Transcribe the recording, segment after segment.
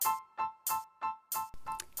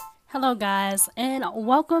Hello, guys, and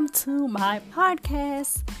welcome to my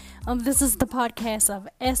podcast. This is the podcast of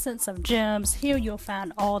Essence of Gems. Here you'll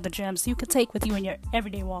find all the gems you can take with you in your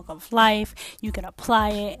everyday walk of life. You can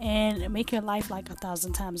apply it and make your life like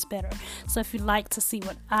 1,000 times better. So if you'd like to see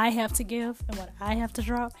what I have to give and what I have to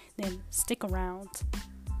drop, then stick around.